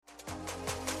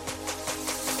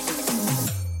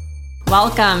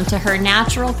Welcome to Her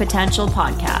Natural Potential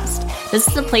podcast. This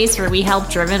is the place where we help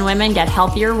driven women get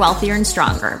healthier, wealthier, and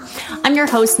stronger. I'm your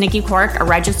host, Nikki Cork, a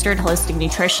registered holistic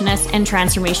nutritionist and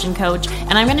transformation coach,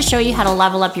 and I'm going to show you how to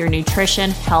level up your nutrition,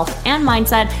 health, and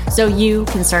mindset so you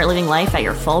can start living life at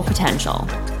your full potential.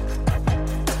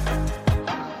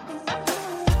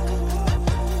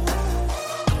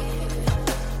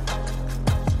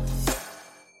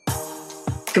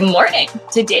 Good morning.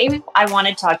 Today, I want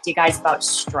to talk to you guys about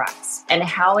stress and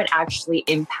how it actually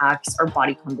impacts our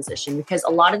body composition. Because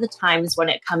a lot of the times when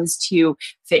it comes to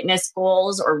fitness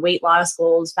goals or weight loss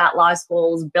goals, fat loss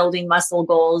goals, building muscle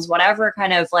goals, whatever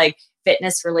kind of like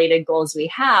fitness related goals we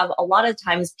have, a lot of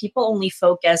times people only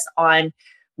focus on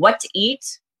what to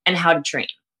eat and how to train.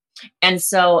 And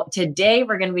so today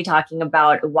we're going to be talking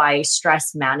about why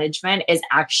stress management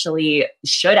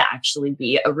should actually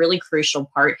be a really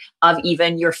crucial part of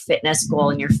even your fitness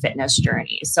goal and your fitness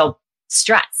journey. So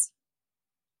stress.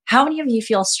 How many of you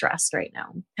feel stressed right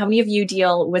now? How many of you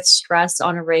deal with stress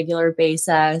on a regular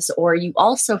basis, or you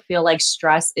also feel like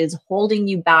stress is holding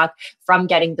you back from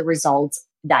getting the results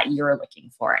that you're looking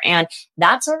for? And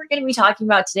that's what we're going to be talking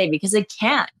about today, because it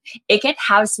can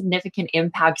have significant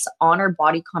impacts on our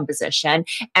body composition,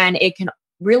 and it can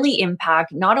really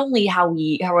impact not only how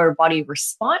our body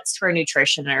responds to our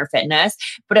nutrition and our fitness,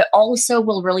 but it also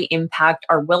will really impact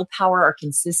our willpower, our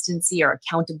consistency, our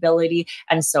accountability,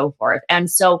 and so forth. And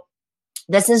so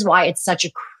this is why it's such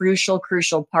a crucial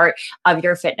part of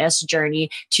your fitness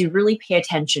journey to really pay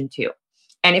attention to.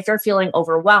 And if you're feeling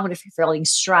overwhelmed, if you're feeling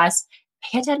stressed,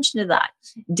 pay attention to that.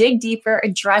 Dig deeper,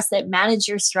 address it, manage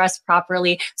your stress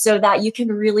properly so that you can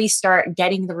really start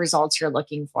getting the results you're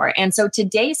looking for. And so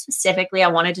today specifically, I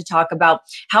wanted to talk about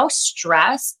how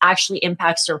stress actually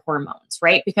impacts your hormones,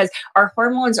 right? Because our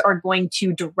hormones are going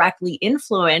to directly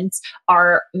influence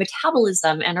our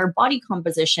metabolism and our body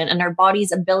composition and our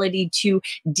body's ability to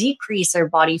decrease our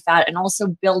body fat and also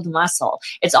build muscle.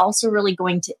 It's also really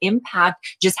going to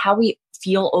impact just how we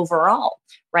feel overall.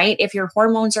 Right? If your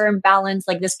hormones are imbalanced,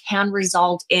 like this can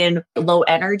result in low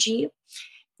energy,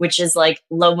 which is like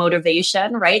low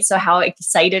motivation, right? So how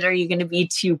excited are you going to be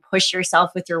to push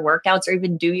yourself with your workouts or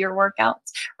even do your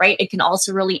workouts, right? It can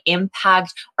also really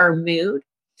impact our mood.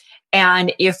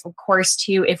 And if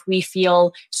we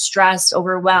feel stressed,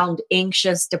 overwhelmed,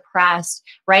 anxious, depressed,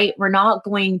 right? We're not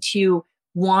going to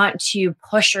want to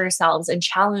push ourselves and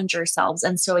challenge ourselves.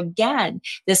 And so again,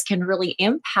 this can really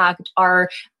impact our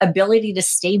ability to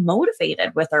stay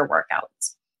motivated with our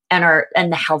workouts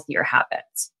and the healthier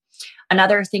habits.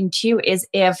 Another thing too is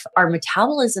if our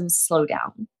metabolism slow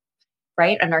down,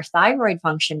 right? And our thyroid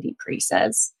function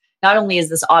decreases. Not only is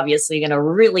this obviously going to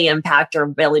really impact our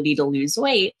ability to lose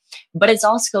weight, but it's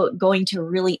also going to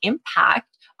really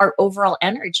impact our overall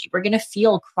energy. We're going to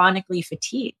feel chronically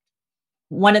fatigued.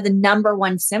 One of the number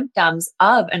one symptoms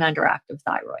of an underactive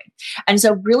thyroid. And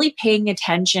so really paying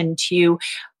attention to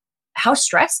how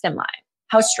stressed am I?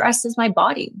 How stressed is my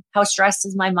body? How stressed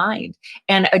is my mind?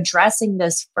 And addressing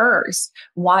this first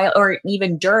while or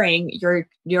even during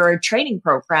your training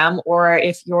program, or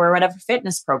if you're whatever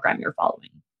fitness program you're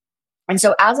following. And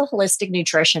so as a holistic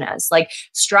nutritionist, like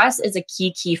stress is a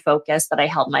key focus that I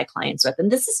help my clients with.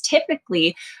 And this is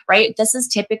typically, right? This is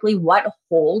typically what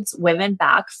holds women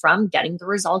back from getting the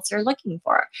results they're looking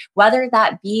for, whether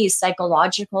that be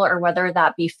psychological or whether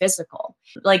that be physical.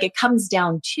 Like it comes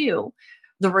down to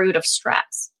the root of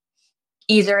stress.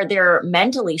 Either they're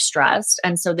mentally stressed,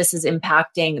 and so this is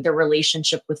impacting their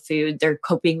relationship with food, their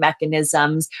coping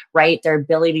mechanisms, right? Their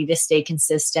ability to stay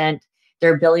consistent,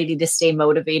 their ability to stay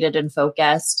motivated and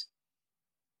focused,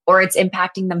 or it's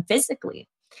impacting them physically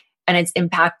and it's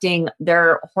impacting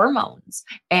their hormones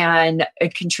and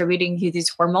contributing to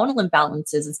these hormonal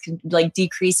imbalances. It's like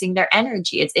decreasing their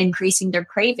energy. It's increasing their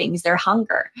cravings, their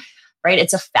hunger, right?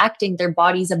 It's affecting their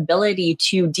body's ability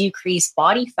to decrease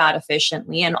body fat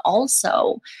efficiently and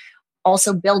also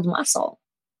build muscle.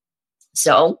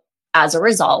 So as a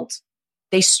result,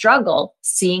 they struggle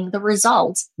seeing the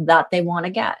results that they want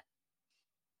to get.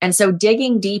 And so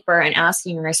digging deeper and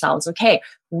asking ourselves, okay,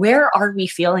 where are we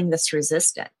feeling this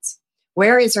resistance?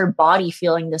 Where is our body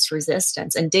feeling this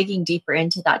resistance? And digging deeper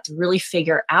into that to really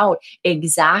figure out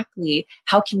exactly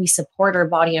how can we support our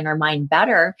body and our mind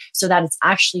better so that it's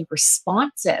actually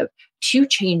responsive to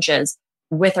changes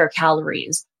with our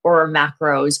calories or our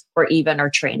macros or even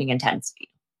our training intensity.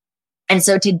 And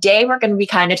so today we're going to be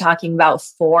kind of talking about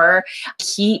 4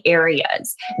 key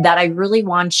areas that I really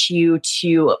want you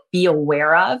to be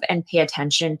aware of and pay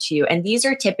attention to. And these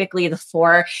are typically the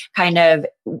 4 kind of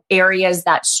areas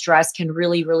that stress can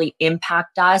really, really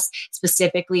impact us,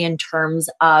 specifically in terms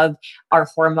of our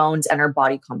hormones and our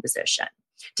body composition.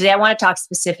 Today, I want to talk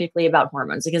specifically about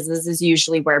hormones because this is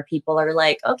usually where people are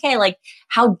like, okay, like,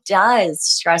 how does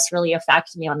stress really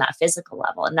affect me on that physical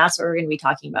level? And that's what we're going to be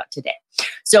talking about today.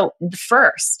 So, the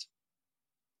first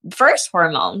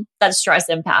hormone that stress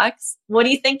impacts, what do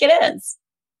you think it is?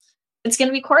 It's going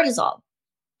to be cortisol.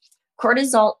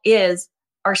 Cortisol is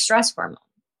our stress hormone.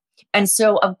 And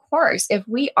so, of course, if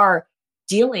we are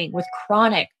dealing with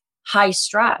chronic high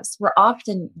stress, we're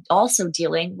often also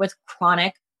dealing with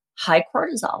chronic high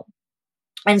cortisol.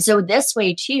 And so this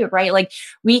way too, right? Like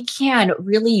we can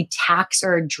really tax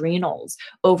our adrenals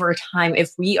over time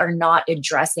if we are not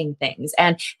addressing things.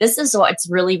 And this is what's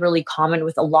really, really common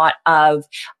with a lot of,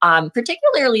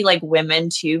 particularly like women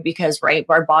too, because right,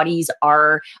 our bodies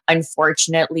are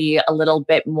unfortunately a little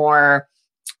bit more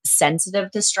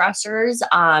sensitive to stressors.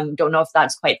 Don't know if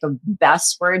that's quite the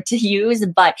best word to use,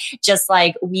 but just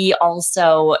like we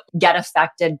also get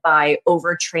affected by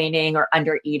overtraining or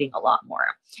under eating a lot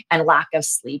more and lack of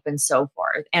sleep and so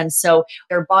forth. And so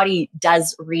their body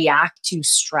does react to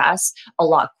stress a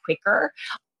lot quicker.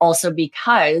 Also,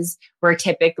 because we're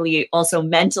typically also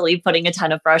mentally putting a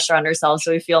ton of pressure on ourselves,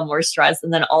 so we feel more stressed.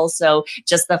 And then also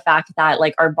just the fact that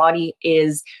like our body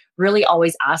is really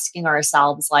always asking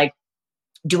ourselves, like,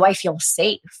 do I feel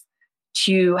safe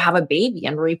to have a baby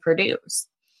and reproduce?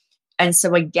 And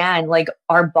so again, like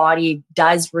our body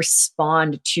does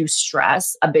respond to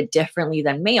stress a bit differently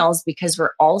than males because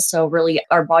we're also really,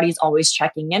 our body's always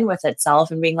checking in with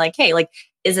itself and being like, hey, like,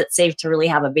 is it safe to really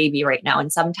have a baby right now?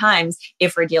 And sometimes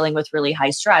if we're dealing with really high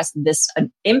stress, this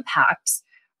impacts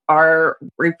our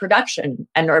reproduction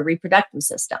and our reproductive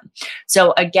system.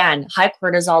 So again, high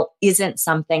cortisol isn't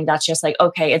something that's just like,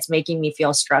 okay, it's making me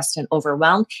feel stressed and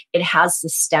overwhelmed. It has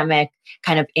systemic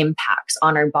kind of impacts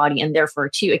on our body. And therefore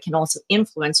too, it can also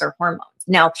influence our hormones.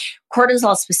 Now,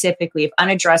 cortisol specifically, if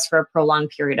unaddressed for a prolonged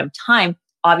period of time,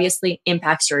 obviously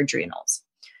impacts your adrenals.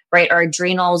 Right? Our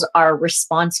adrenals are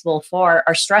responsible for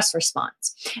our stress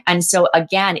response. And so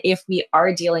again, if we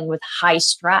are dealing with high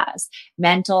stress,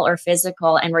 mental or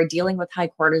physical, and we're dealing with high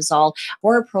cortisol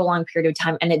for a prolonged period of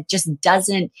time, and it just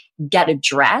doesn't get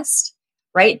addressed,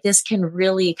 right? This can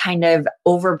really kind of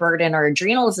overburden our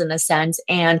adrenals in a sense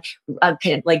and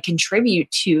can like contribute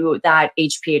to that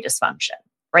HPA dysfunction,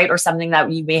 right? Or something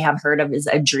that you may have heard of is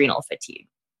adrenal fatigue.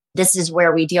 This is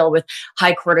where we deal with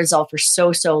high cortisol for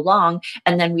so long,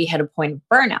 and then we hit a point of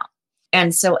burnout.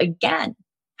 And so again,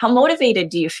 how motivated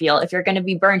do you feel if you're going to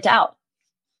be burnt out?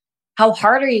 How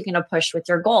hard are you going to push with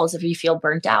your goals if you feel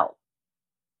burnt out?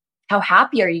 How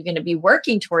happy are you going to be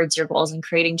working towards your goals and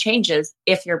creating changes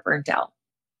if you're burnt out?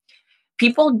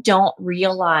 People don't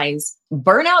realize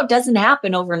burnout doesn't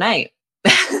happen overnight.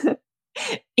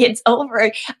 It's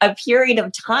over a period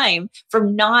of time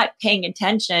from not paying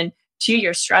attention to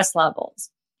your stress levels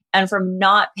and from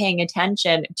not paying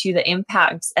attention to the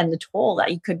impacts and the toll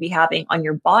that you could be having on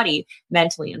your body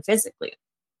mentally and physically.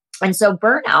 And so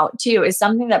burnout too is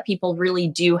something that people really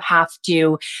do have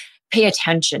to pay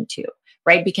attention to,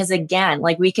 right? Because again,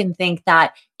 like we can think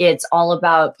that it's all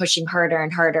about pushing harder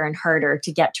and harder and harder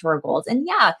to get to our goals. And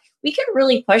yeah, we can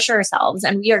really push ourselves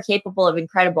and we are capable of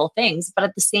incredible things. But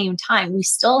at the same time, we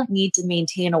still need to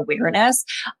maintain awareness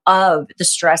of the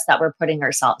stress that we're putting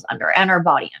ourselves under and our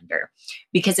body under.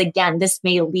 Because again, this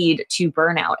may lead to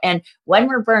burnout. And when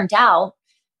we're burnt out,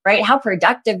 right, how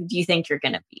productive do you think you're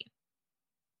going to be?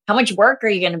 How much work are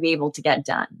you going to be able to get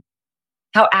done?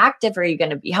 How active are you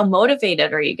going to be? How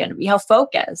motivated are you going to be? How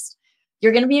focused?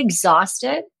 You're going to be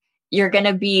exhausted. You're going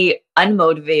to be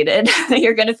unmotivated.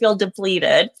 You're going to feel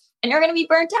depleted and you're going to be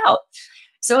burnt out.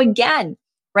 So again,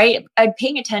 right,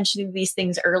 paying attention to these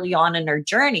things early on in our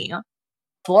journey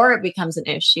before it becomes an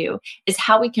issue is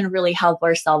how we can really help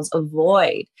ourselves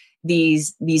avoid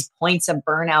these points of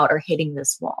burnout or hitting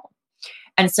this wall.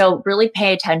 And so really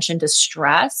pay attention to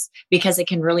stress because it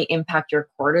can really impact your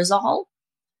cortisol,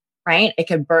 right? It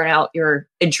could burn out your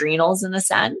adrenals in a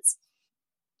sense.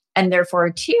 And therefore,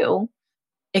 too,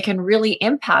 it can really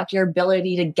impact your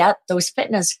ability to get those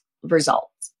fitness results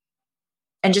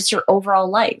and just your overall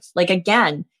life. Like,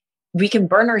 again, we can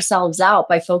burn ourselves out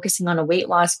by focusing on a weight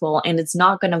loss goal, and it's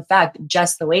not going to affect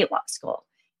just the weight loss goal.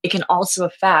 It can also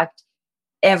affect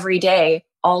every day,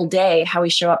 all day, how we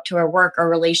show up to our work, our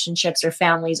relationships, our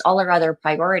families, all our other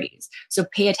priorities. So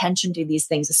pay attention to these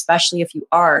things, especially if you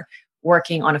are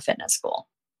working on a fitness goal.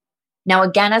 Now,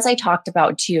 again, as I talked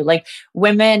about too, like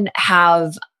women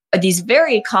have these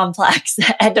very complex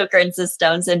endocrine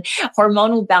systems, and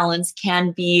hormonal balance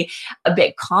can be a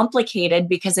bit complicated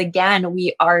because, again,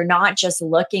 we are not just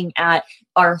looking at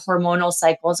our hormonal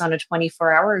cycles on a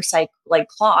 24-hour cycle like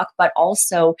clock, but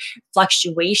also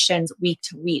fluctuations week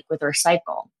to week with our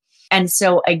cycle. And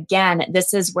so, again,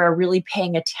 this is where really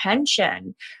paying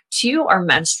attention to our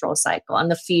menstrual cycle and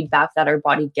the feedback that our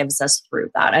body gives us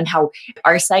through that, and how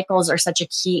our cycles are such a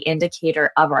key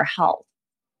indicator of our health.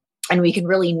 And we can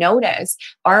really notice,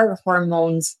 are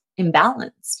hormones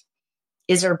imbalanced?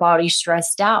 Is our body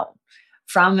stressed out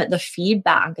from the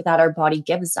feedback that our body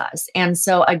gives us? And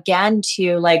so again,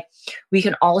 too, like we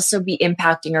can also be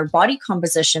impacting our body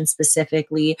composition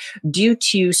specifically due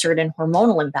to certain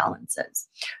hormonal imbalances.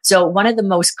 So one of the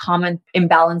most common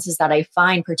imbalances that I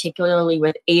find, particularly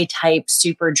with A-type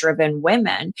super driven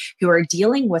women who are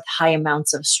dealing with high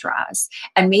amounts of stress,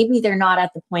 and maybe they're not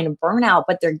at the point of burnout,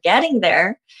 but they're getting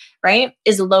there, right,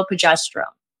 is low progesterone.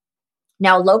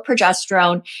 Now, low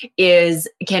progesterone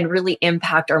can really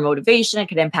impact our motivation. It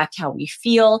could impact how we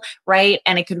feel, right?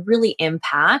 And it could really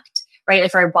impact, right?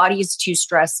 If our body is too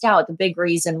stressed out, the big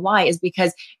reason why is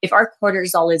because if our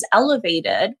cortisol is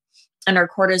elevated and our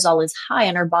cortisol is high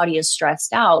and our body is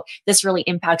stressed out, this really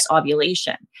impacts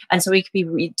ovulation. And so we could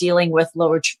be dealing with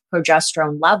lower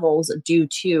progesterone levels due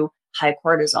to high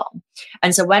cortisol.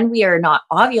 And so when we are not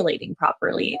ovulating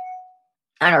properly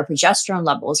and our progesterone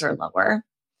levels are lower,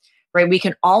 right, we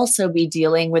can also be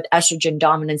dealing with estrogen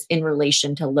dominance in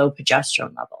relation to low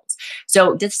progesterone levels.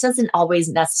 So this doesn't always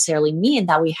necessarily mean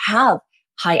that we have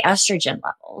high estrogen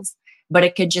levels, but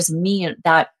it could just mean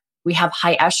that we have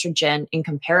high estrogen in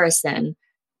comparison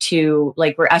to,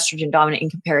 like, we're estrogen dominant in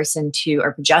comparison to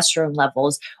our progesterone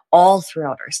levels all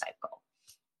throughout our cycle,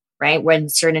 right? When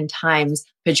certain times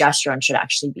progesterone should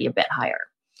actually be a bit higher.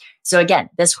 So again,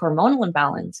 this hormonal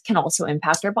imbalance can also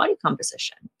impact our body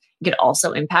composition. It could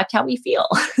also impact how we feel.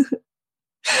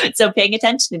 So paying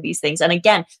attention to these things. And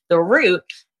again, the root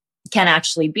can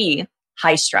actually be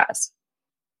high stress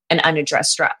and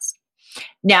unaddressed stress.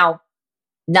 Now,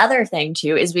 another thing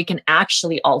too is we can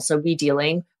actually also be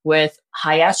dealing with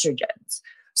high estrogens.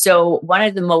 So one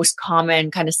of the most common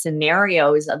kind of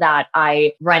scenarios that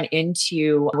I run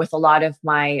into with a lot of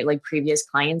my like previous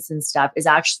clients and stuff is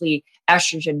actually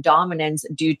estrogen dominance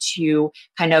due to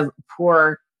kind of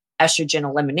poor estrogen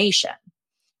elimination.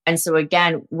 And so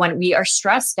again, when we are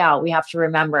stressed out, we have to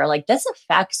remember, like, this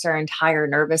affects our entire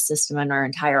nervous system and our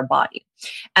entire body.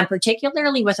 And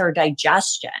particularly with our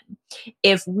digestion,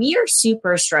 if we are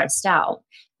super stressed out,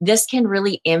 this can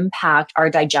really impact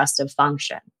our digestive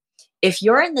function. If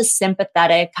you're in the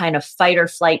sympathetic kind of fight or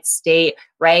flight state,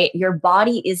 right, your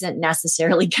body isn't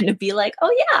necessarily going to be like,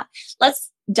 oh yeah,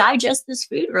 let's digest this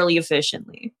food really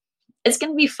efficiently. It's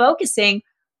going to be focusing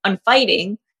on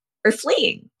fighting or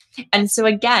fleeing. And so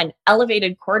again,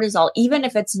 elevated cortisol, even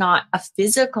if it's not a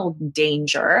physical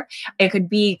danger, it could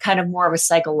be kind of more of a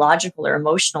psychological or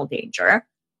emotional danger,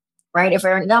 right? If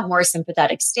we're in that more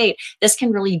sympathetic state, this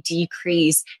can really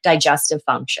decrease digestive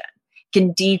function,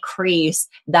 can decrease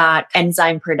that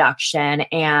enzyme production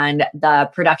and the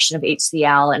production of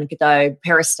HCl and the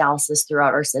peristalsis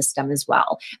throughout our system as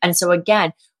well. And so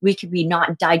again, we could be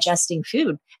not digesting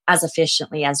food as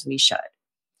efficiently as we should,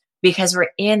 because we're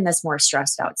in this more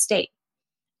stressed out state.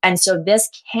 And so this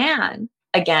can,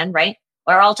 again, right,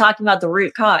 we're all talking about the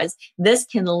root cause. This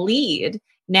can lead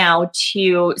now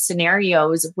to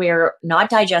scenarios where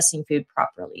not digesting food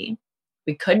properly,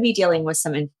 we could be dealing with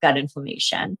some gut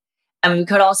inflammation, and we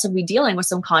could also be dealing with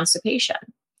some constipation.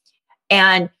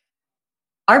 And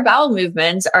our bowel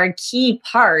movements are a key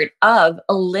part of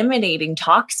eliminating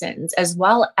toxins as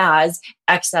well as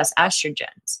excess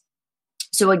estrogens.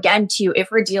 So again, too, if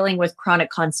we're dealing with chronic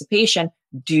constipation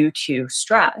due to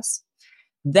stress,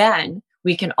 then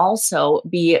we can also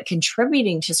be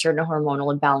contributing to certain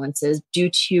hormonal imbalances due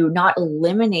to not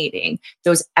eliminating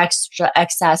those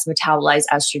excess metabolized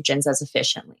estrogens as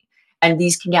efficiently. And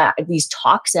these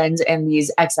toxins and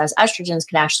these excess estrogens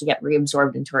can actually get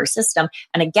reabsorbed into our system,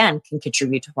 and again, can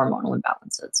contribute to hormonal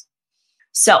imbalances.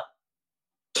 So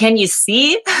can you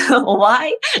see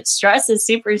why stress is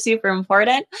super, super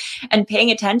important and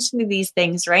paying attention to these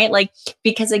things, right? Like,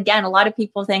 because again, a lot of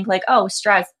people think like, oh,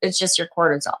 stress, it's just your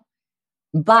cortisol.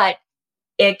 But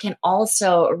it can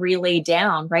also relay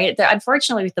down, right?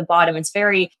 Unfortunately, with the bottom, it's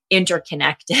very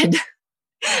interconnected.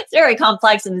 It's very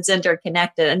complex and it's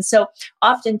interconnected. And so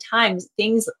oftentimes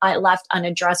things left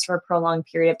unaddressed for a prolonged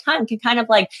period of time can kind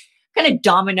of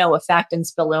domino effect and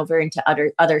spill over into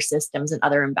other systems and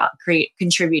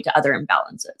contribute to other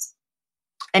imbalances.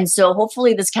 And so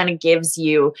hopefully this kind of gives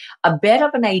you a bit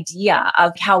of an idea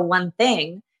of how one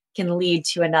thing can lead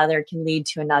to another, can lead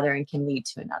to another, and can lead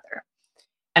to another.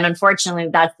 And unfortunately,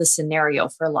 that's the scenario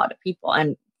for a lot of people.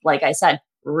 And like I said,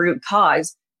 root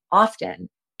cause often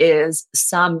is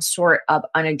some sort of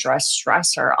unaddressed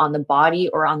stressor on the body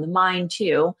or on the mind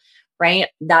too, right?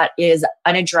 That is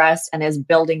unaddressed and is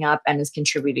building up and is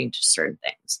contributing to certain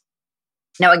things.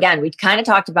 Now, again, we kind of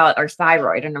talked about our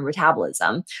thyroid and our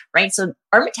metabolism, right? So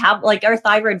our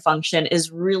thyroid function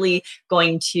is really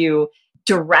going to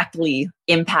directly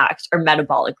impact our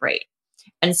metabolic rate.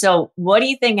 And so what do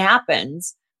you think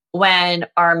happens when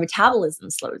our metabolism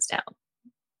slows down?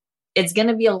 It's going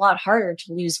to be a lot harder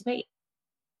to lose weight.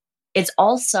 It's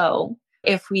also,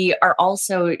 if we are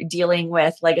also dealing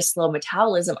with like a slow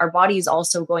metabolism, our body is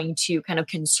also going to kind of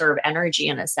conserve energy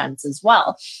in a sense as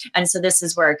well. And so this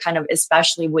is where kind of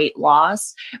especially weight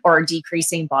loss or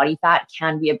decreasing body fat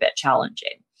can be a bit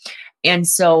challenging. And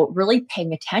so really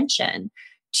paying attention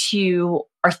to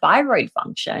our thyroid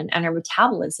function and our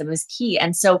metabolism is key.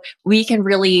 And so we can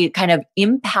really kind of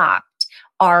impact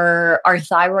our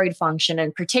thyroid function,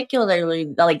 and particularly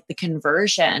like the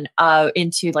conversion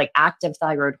into like active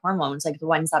thyroid hormones, like the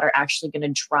ones that are actually going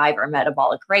to drive our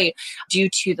metabolic rate, due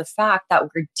to the fact that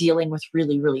we're dealing with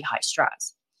really, really high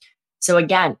stress. So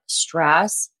again,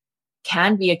 stress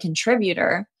can be a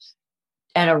contributor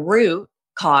and a root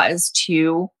cause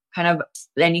to kind of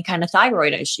any kind of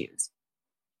thyroid issues.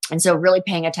 And so really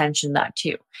paying attention to that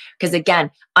too. Because again,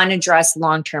 unaddressed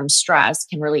long-term stress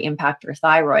can really impact our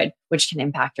thyroid, which can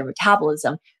impact our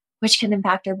metabolism, which can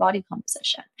impact our body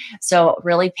composition. So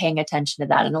really paying attention to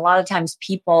that. And a lot of times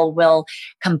people will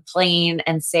complain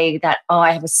and say that, oh,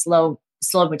 I have a slow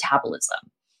metabolism.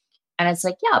 And it's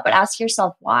like, yeah, but ask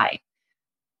yourself why.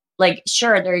 Like,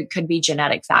 sure, there could be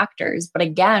genetic factors, but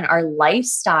again, our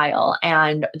lifestyle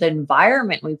and the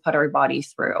environment we put our body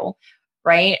through,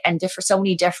 right? And so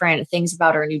many different things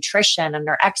about our nutrition and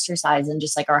our exercise and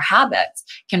just like our habits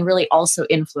can really also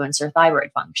influence our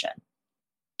thyroid function.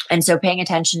 And so paying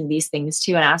attention to these things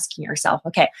too and asking yourself,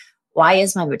 okay, why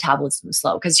is my metabolism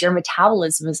slow? Because your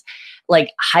metabolism is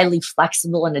like highly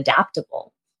flexible and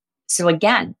adaptable. So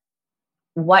again,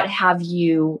 what kind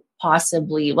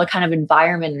of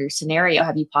environment or scenario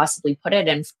have you possibly put it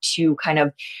in to kind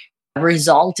of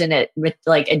result in it with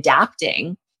like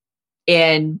adapting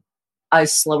in a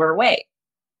slower way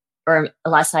or a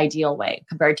less ideal way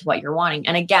compared to what you're wanting?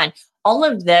 And again, all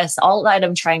that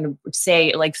I'm trying to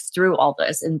say, like through all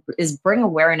this, is bring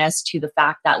awareness to the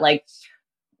fact that like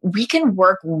we can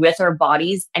work with our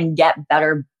bodies and get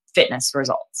better fitness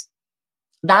results.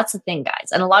 That's the thing, guys.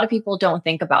 And a lot of people don't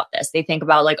think about this. They think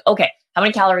about like, okay, how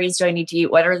many calories do I need to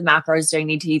eat? What are the macros do I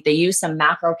need to eat? They use some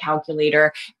macro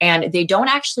calculator and they don't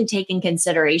actually take in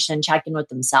consideration checking with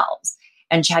themselves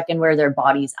and checking where their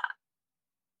body's at.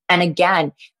 And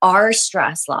again, our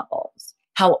stress levels,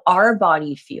 how our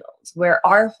body feels, where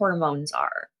our hormones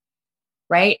are,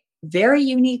 right? Very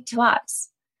unique to us.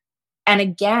 And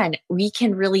again, we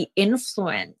can really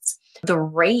influence the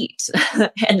rate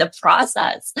and the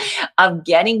process of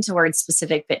getting towards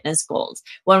specific fitness goals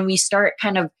when we start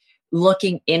kind of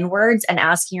looking inwards and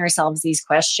asking ourselves these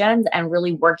questions and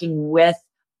really working with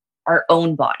our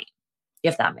own body,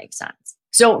 if that makes sense.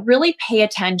 So really pay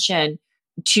attention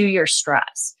to your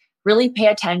stress. Really pay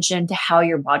attention to how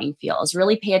your body feels.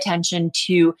 Really pay attention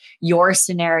to your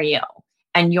scenario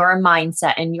and your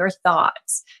mindset and your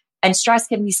thoughts. And stress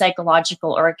can be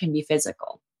psychological or it can be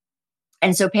physical.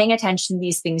 And so paying attention to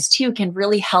these things too can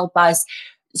really help us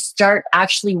start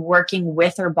actually working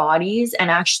with our bodies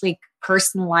and actually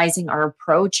personalizing our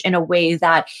approach in a way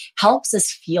that helps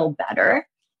us feel better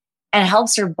and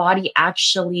helps our body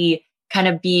actually kind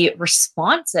of be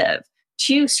responsive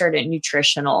to certain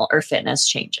nutritional or fitness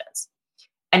changes.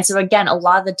 And so again, a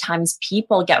lot of the times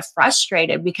people get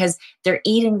frustrated because they're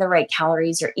eating the right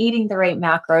calories, they're eating the right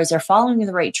macros, they're following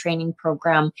the right training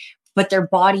program, but their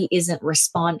body isn't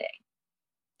responding.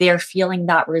 They are feeling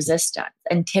that resistance.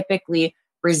 And typically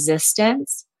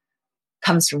resistance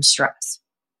comes from stress.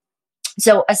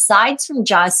 So aside from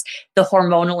just the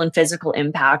hormonal and physical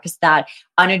impacts that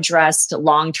unaddressed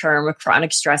long-term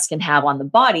chronic stress can have on the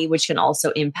body, which can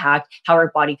also impact how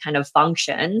our body kind of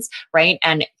functions, right?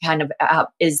 And kind of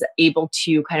is able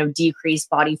to kind of decrease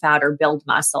body fat or build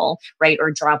muscle, right?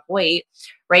 Or drop weight,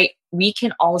 right? We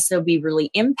can also be really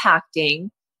impacting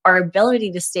our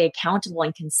ability to stay accountable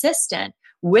and consistent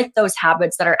with those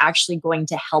habits that are actually going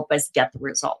to help us get the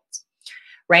results,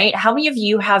 right? How many of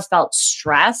you have felt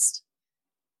stressed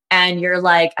and you're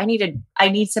like, I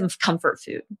need some comfort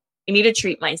food. I need to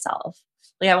treat myself.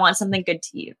 Like I want something good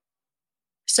to eat.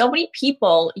 So many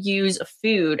people use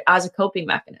food as a coping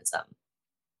mechanism.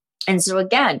 And so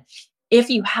again, if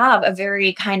you have a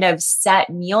very kind of set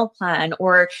meal plan,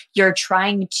 or you're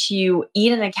trying to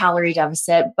eat in a calorie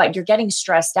deficit, but you're getting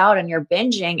stressed out and you're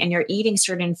binging and you're eating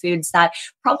certain foods that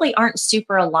probably aren't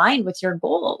super aligned with your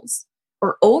goals,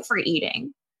 or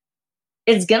overeating,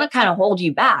 it's going to kind of hold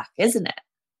you back, isn't it?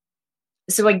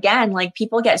 So again, like,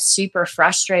 people get super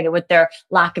frustrated with their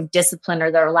lack of discipline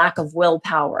or their lack of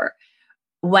willpower,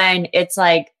 when it's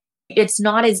like, it's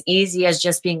not as easy as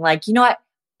just being like, you know what,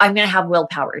 I'm going to have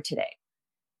willpower today.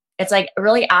 It's like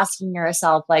really asking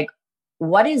yourself, like,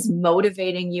 what is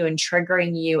motivating you and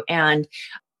triggering you and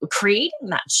creating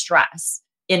that stress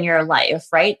in your life,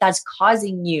 right? That's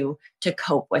causing you to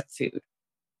cope with food.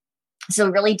 So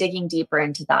really digging deeper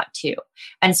into that too.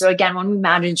 And so again, when we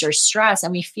manage our stress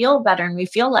and we feel better and we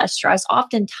feel less stress,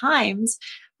 oftentimes,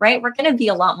 right, we're going to be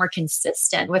a lot more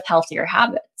consistent with healthier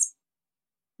habits.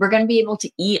 We're going to be able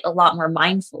to eat a lot more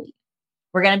mindfully.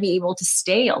 We're going to be able to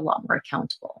stay a lot more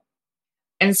accountable.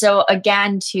 And so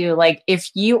again, too, like, if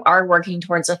you are working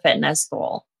towards a fitness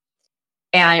goal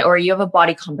or you have a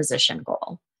body composition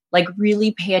goal, like,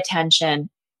 really pay attention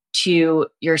to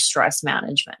your stress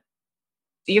management.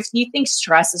 If you think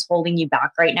stress is holding you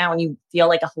back right now and you feel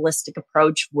like a holistic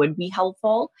approach would be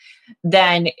helpful,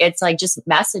 then it's like, just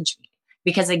message me.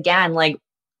 Because again, like,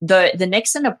 the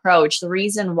Nixon approach, the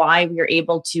reason why we are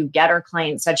able to get our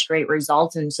clients such great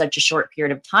results in such a short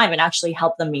period of time and actually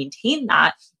help them maintain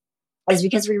that, is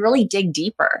because we really dig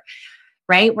deeper,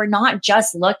 right? We're not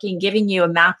just giving you a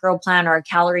macro plan or a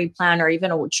calorie plan or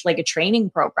even a training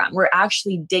program. We're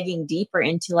actually digging deeper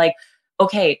into, like,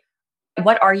 okay,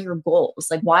 what are your goals?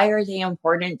 Like, why are they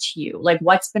important to you? Like,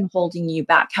 what's been holding you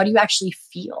back? How do you actually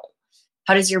feel?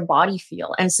 How does your body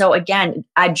feel? And so again,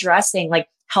 addressing, like,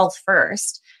 health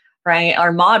first, right?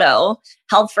 Our motto,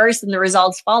 health first and the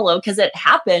results follow, because it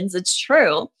happens. It's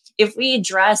true. If we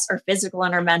address our physical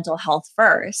and our mental health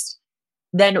first,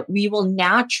 then we will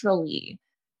naturally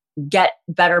get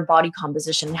better body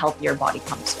composition, healthier body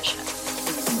composition.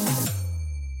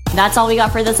 That's all we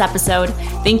got for this episode.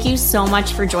 Thank you so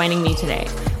much for joining me today.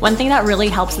 One thing that really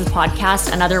helps this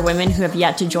podcast and other women who have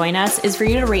yet to join us is for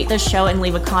you to rate this show and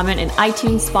leave a comment in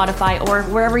iTunes, Spotify, or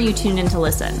wherever you tune in to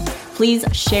listen. Please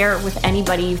share with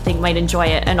anybody you think might enjoy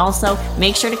it. And also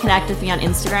make sure to connect with me on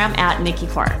Instagram at Nikki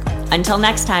Clark. Until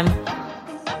next time.